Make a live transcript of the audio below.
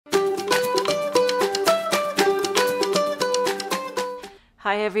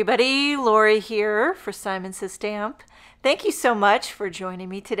Hi everybody, Lori here for Simon Says Stamp. Thank you so much for joining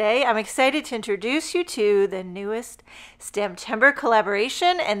me today. I'm excited to introduce you to the newest STAMPtember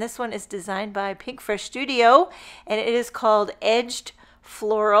collaboration, and this one is designed by Pinkfresh Studio, and it is called Edged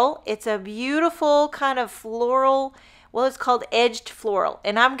Floral. It's a beautiful kind of floral, well, it's called Edged Floral,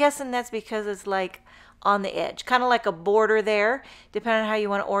 and I'm guessing that's because it's like on the edge, kind of like a border there, depending on how you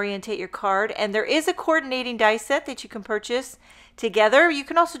want to orientate your card. And there is a coordinating die set that you can purchase together. You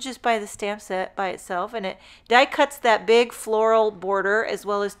can also just buy the stamp set by itself, and it die cuts that big floral border as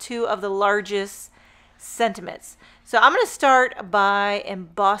well as two of the largest sentiments. So I'm going to start by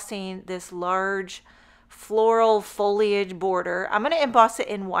embossing this large floral foliage border. I'm going to emboss it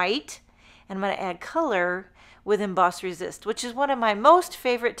in white, and I'm going to add color with Emboss Resist, which is one of my most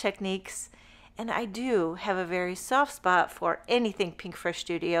favorite techniques. And I do have a very soft spot for anything Pinkfresh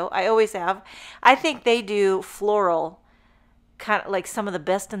Studio. I always have. I think they do floral kind of like some of the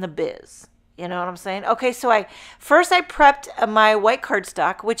best in the biz. You know what I'm saying? Okay, so I prepped my white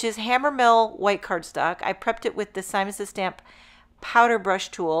cardstock, which is Hammermill white cardstock. I prepped it with the Simon Says Stamp powder brush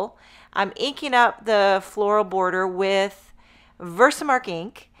tool. I'm inking up the floral border with Versamark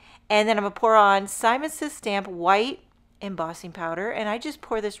ink, and then I'm going to pour on Simon Says Stamp white embossing powder, and I just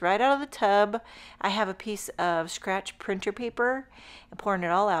pour this right out of the tub. I have a piece of scratch printer paper and pouring it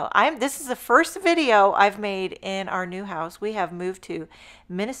all out. This is the first video I've made in our new house. We have moved to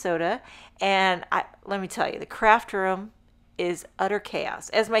Minnesota, and let me tell you, the craft room is utter chaos.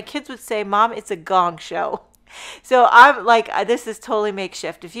 As my kids would say, Mom, it's a gong show. So I'm like, this is totally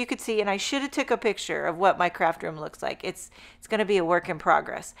makeshift. If you could see, and I should have took a picture of what my craft room looks like. It's going to be a work in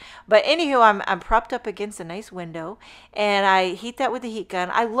progress. But anywho, I'm propped up against a nice window, and I heat that with the heat gun.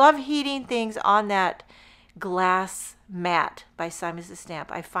 I love heating things on that glass mat by Simon Says Stamp.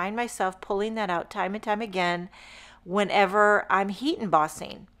 I find myself pulling that out time and time again whenever I'm heat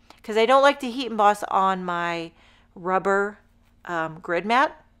embossing, because I don't like to heat emboss on my rubber grid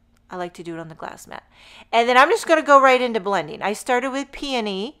mat. I like to do it on the glass mat. And then I'm just going to go right into blending. I started with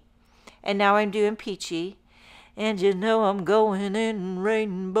Peony, and now I'm doing Peachy. And you know I'm going in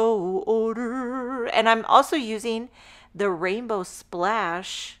rainbow order. And I'm also using the Rainbow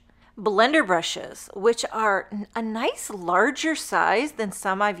Splash blender brushes, which are a nice larger size than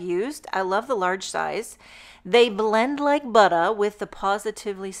some I've used. I love the large size. They blend like butter with the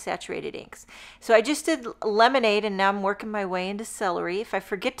Pawsitively saturated inks. So I just did lemonade, and now I'm working my way into celery. If I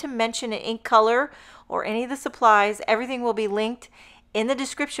forget to mention an ink color or any of the supplies, everything will be linked in the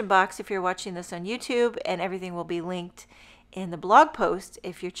description box if you're watching this on YouTube, and everything will be linked in the blog post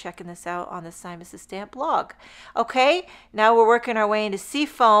if you're checking this out on the Simon Says Stamp blog. Okay, now we're working our way into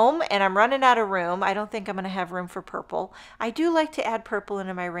seafoam, and I'm running out of room. I don't think I'm going to have room for purple. I do like to add purple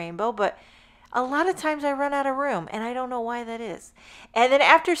into my rainbow, but a lot of times I run out of room, and I don't know why that is. And then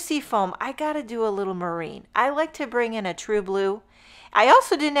after seafoam, I got to do a little marine. I like to bring in a true blue. I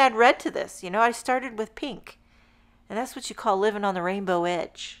also didn't add red to this. You know, I started with pink, and that's what you call living on the rainbow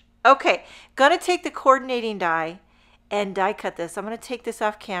edge. Okay, gonna take the coordinating die and die cut this. I'm going to take this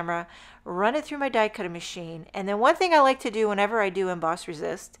off camera, run it through my die cutting machine, and then one thing I like to do whenever I do Emboss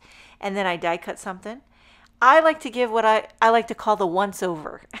Resist and then I die cut something, I like to give what I like to call the once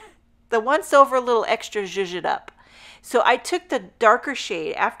over. The once over little extra zhuzh it up. So I took the darker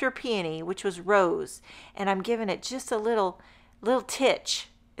shade after Peony, which was rose, and I'm giving it just a little titch.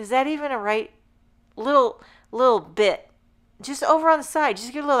 Is that even a right little bit? Just over on the side,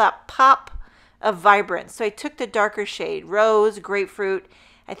 just give a little that pop of vibrance. So I took the darker shade, rose, grapefruit.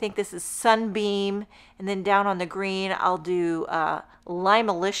 I think this is sunbeam, and then down on the green I'll do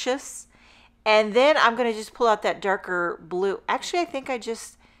limelicious, and then I'm going to just pull out that darker blue. Actually, I think I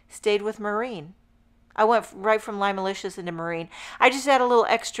just stayed with marine. I went right from limelicious into marine. I just add a little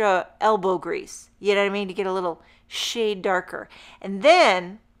extra elbow grease, you know what I mean, to get a little shade darker. And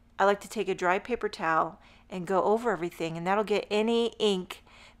then I like to take a dry paper towel and go over everything, and that'll get any ink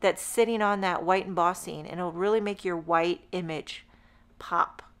that's sitting on that white embossing, and it'll really make your white image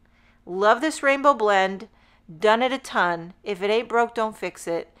pop. Love this rainbow blend. Done it a ton. If it ain't broke, don't fix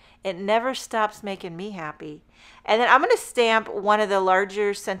it. It never stops making me happy. And then I'm going to stamp one of the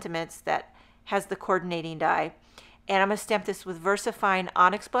larger sentiments that has the coordinating die. And I'm going to stamp this with VersaFine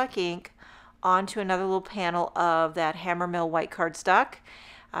ONYX black ink onto another little panel of that Hammermill white cardstock.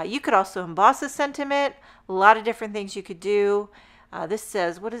 You could also emboss a sentiment. A lot of different things you could do. This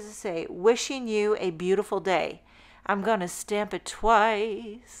says, what does it say? Wishing you a beautiful day. I'm going to stamp it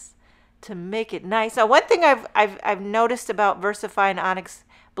twice to make it nice. Now, one thing I've noticed about VersaFine ONYX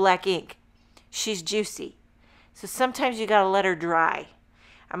black ink, she's juicy. So sometimes you got to let her dry.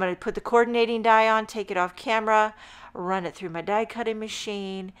 I'm going to put the coordinating die on, take it off camera, run it through my die cutting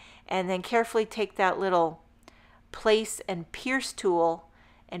machine, and then carefully take that little place and pierce tool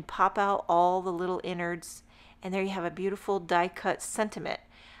and pop out all the little innards. And there you have a beautiful die cut sentiment.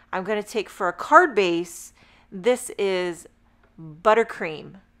 I'm going to take for a card base, this is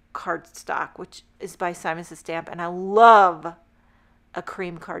Buttercream cardstock, which is by Simon Says Stamp, and I love a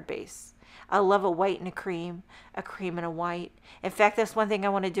cream card base. I love a white and a cream and a white. In fact, that's one thing I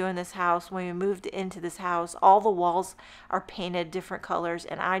want to do in this house. When we moved into this house, all the walls are painted different colors,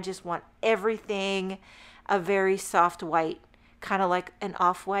 and I just want everything a very soft white, kind of like an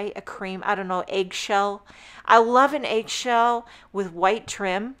off-white, a cream, I don't know, eggshell. I love an eggshell with white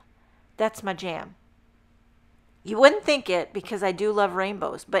trim. That's my jam. You wouldn't think it because I do love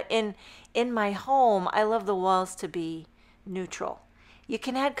rainbows, but in my home, I love the walls to be neutral. You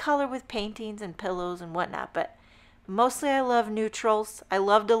can add color with paintings and pillows and whatnot, but mostly I love neutrals. I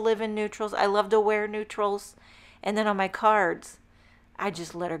love to live in neutrals. I love to wear neutrals. And then on my cards, I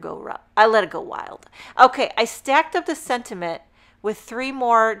just let her go. I let it go wild. Okay, I stacked up the sentiment with 3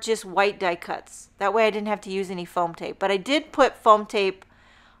 more just white die cuts. That way I didn't have to use any foam tape. But I did put foam tape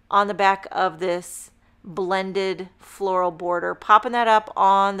on the back of this blended floral border, popping that up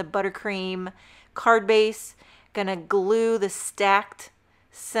on the buttercream card base. Gonna glue the stacked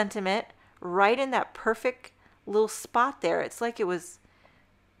sentiment right in that perfect little spot there. It's like it was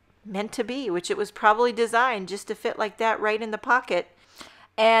meant to be, which it was probably designed just to fit like that right in the pocket.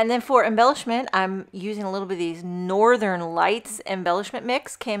 And then for embellishment, I'm using a little bit of these Northern Lights embellishment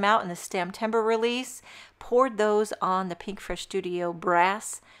mix. Came out in the STAMPtember release. Poured those on the Pinkfresh Studio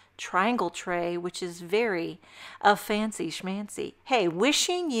brass triangle tray, which is very fancy schmancy. Hey,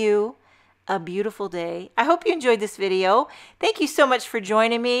 wishing you a beautiful day. I hope you enjoyed this video. Thank you so much for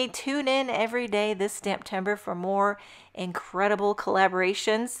joining me. Tune in every day this STAMPtember for more incredible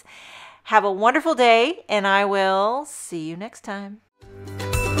collaborations. Have a wonderful day, and I will see you next time.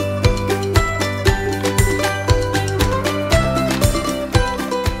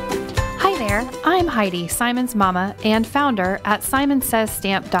 Hi there, I'm Heidi, Simon's mama and founder at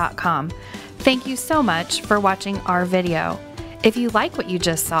simonsaysstamp.com. Thank you so much for watching our video. If you like what you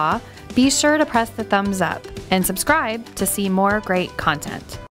just saw, be sure to press the thumbs up and subscribe to see more great content.